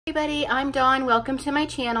Everybody, I'm Dawn. Welcome to my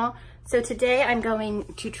channel. So today I'm going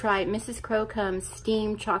to try Mrs. Crocumbe's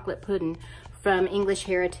steamed chocolate pudding from English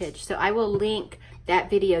Heritage. So I will link that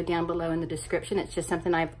video down below in the description. It's just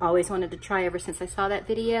something I've always wanted to try ever since I saw that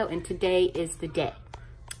video, and today is the day.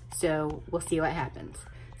 So we'll see what happens.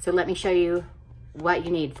 So let me show you what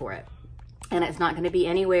you need for it. And it's not going to be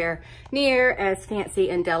anywhere near as fancy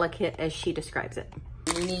and delicate as she describes it.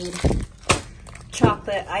 You need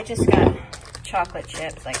chocolate. I just got chocolate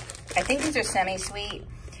chips. I think these are semi-sweet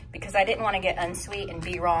because I didn't want to get unsweet and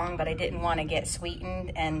be wrong, but I didn't want to get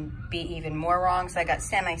sweetened and be even more wrong. So I got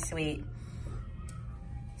semi-sweet.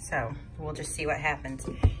 So we'll just see what happens.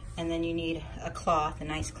 And then you need a cloth, a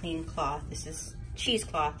nice clean cloth. This is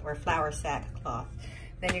cheesecloth or flour sack cloth.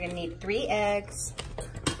 Then you're gonna need 3 eggs.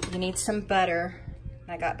 You need some butter.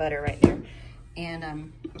 I got butter right there.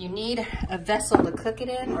 And you need a vessel to cook it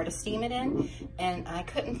in or to steam it in. And I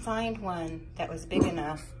couldn't find one that was big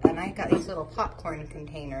enough. And I got these little popcorn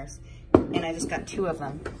containers. And I just got 2 of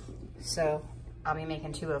them. So I'll be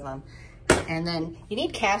making 2 of them. And then you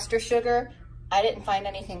need castor sugar. I didn't find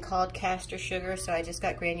anything called castor sugar, so I just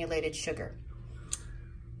got granulated sugar.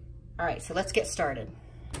 All right, so let's get started.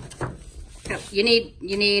 So you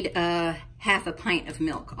need half a pint of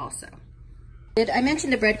milk also. Did I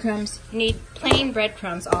mention the breadcrumbs? You need plain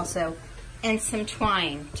breadcrumbs also, and some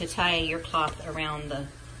twine to tie your cloth around the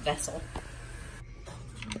vessel.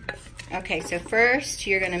 Okay, so first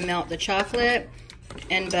you're gonna melt the chocolate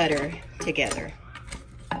and butter together.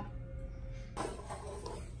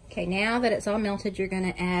 Okay, now that it's all melted, you're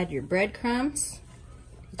gonna add your breadcrumbs,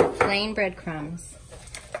 plain breadcrumbs,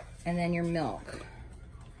 and then your milk.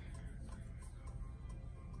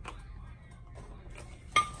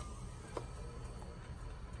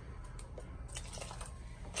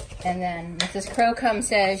 And then Mrs. Crocumbe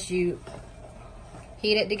says you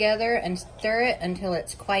heat it together and stir it until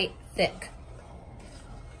it's quite thick.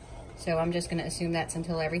 So I'm just gonna assume that's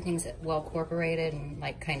until everything's well incorporated and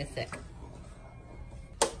like kind of thick.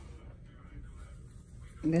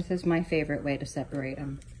 This is my favorite way to separate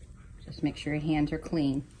them. Just make sure your hands are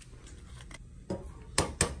clean.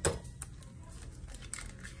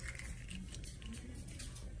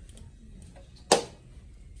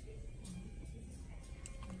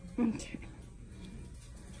 Okay.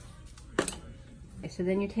 So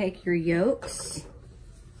then you take your yolks.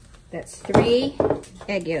 That's 3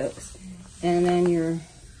 egg yolks. And then your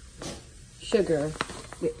sugar,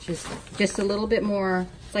 which is just a little bit more.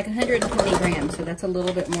 It's like 120 grams, so that's a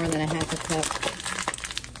little bit more than a half a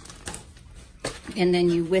cup. And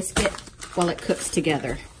then you whisk it while it cooks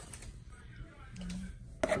together.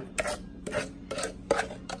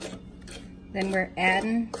 Then we're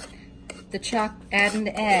adding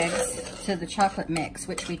the eggs to the chocolate mix,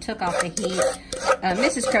 which we took off the heat.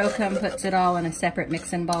 Mrs. Crocumbe puts it all in a separate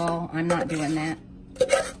mixing bowl. I'm not doing that.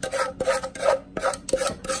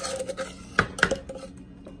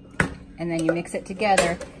 And then you mix it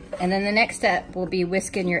together. And then the next step will be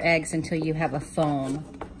whisking your eggs until you have a foam.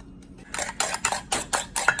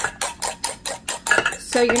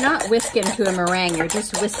 So you're not whisking to a meringue, you're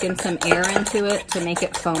just whisking some air into it to make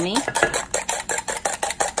it foamy.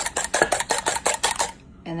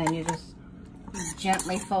 And then you just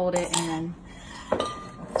gently fold it in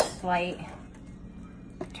slight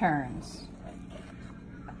turns.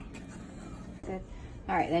 Good.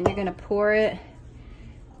 All right, then you're gonna pour it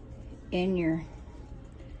in your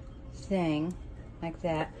thing like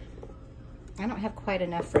that. I don't have quite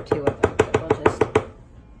enough for 2 of them, but we'll just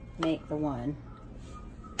make the one.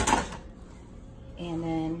 And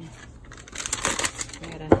then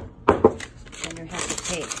you have to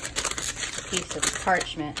take a piece of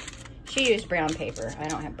parchment. She used brown paper. I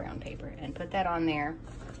don't have brown paper. And put that on there.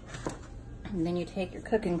 And then you take your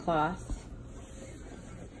cooking cloth.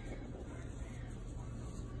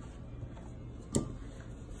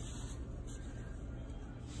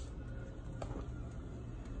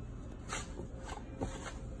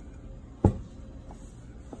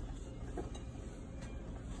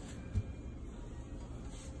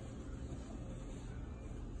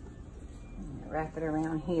 Wrap it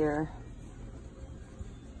around here.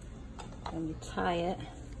 And you tie it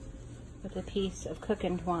with a piece of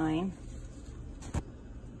cooking twine.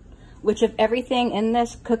 Which of everything in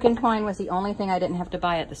this, cooking twine was the only thing I didn't have to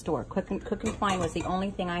buy at the store. Cooking twine was the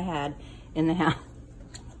only thing I had in the house.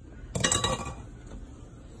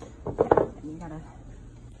 And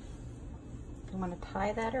you want to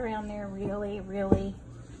tie that around there really, really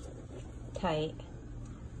tight.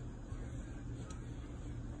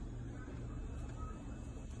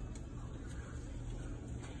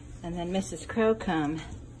 And then Mrs. Crocumbe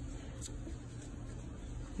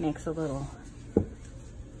makes a little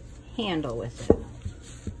handle with it.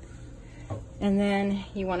 And then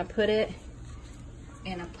you want to put it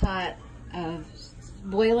in a pot of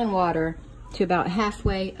boiling water to about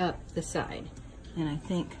halfway up the side. And I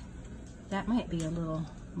think that might be a little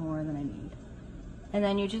more than I need. And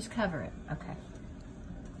then you just cover it. Okay.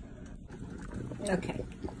 Okay.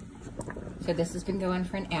 So this has been going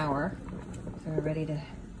for an hour. So we're ready to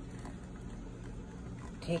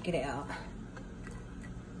take it out,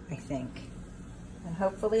 I think. And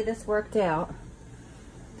hopefully this worked out.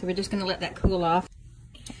 So we're just gonna let that cool off.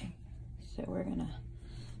 Okay. So we're gonna,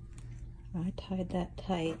 I tied that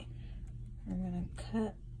tight. We're gonna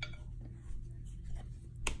cut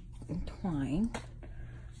and twine.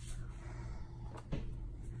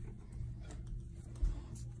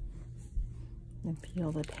 And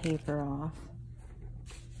peel the paper off.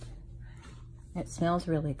 It smells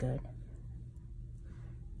really good.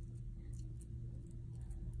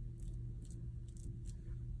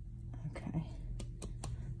 Okay.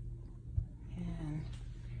 And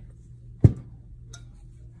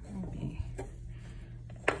let me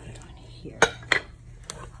put it on here.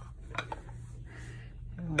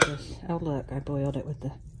 And we'll just, oh look, I boiled it with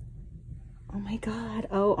the, oh my God,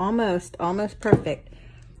 oh almost perfect.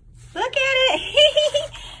 Look at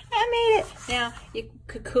it! I made it! Now, you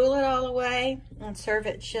could cool it all away and serve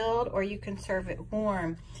it chilled, or you can serve it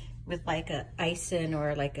warm with like a icing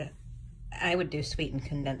or like a, I would do sweetened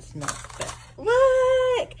condensed milk, but look!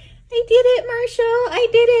 I did it, Marshall! I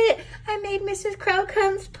did it! I made Mrs.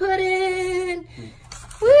 Crocumbe's pudding!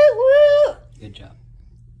 Woo woo! Good job.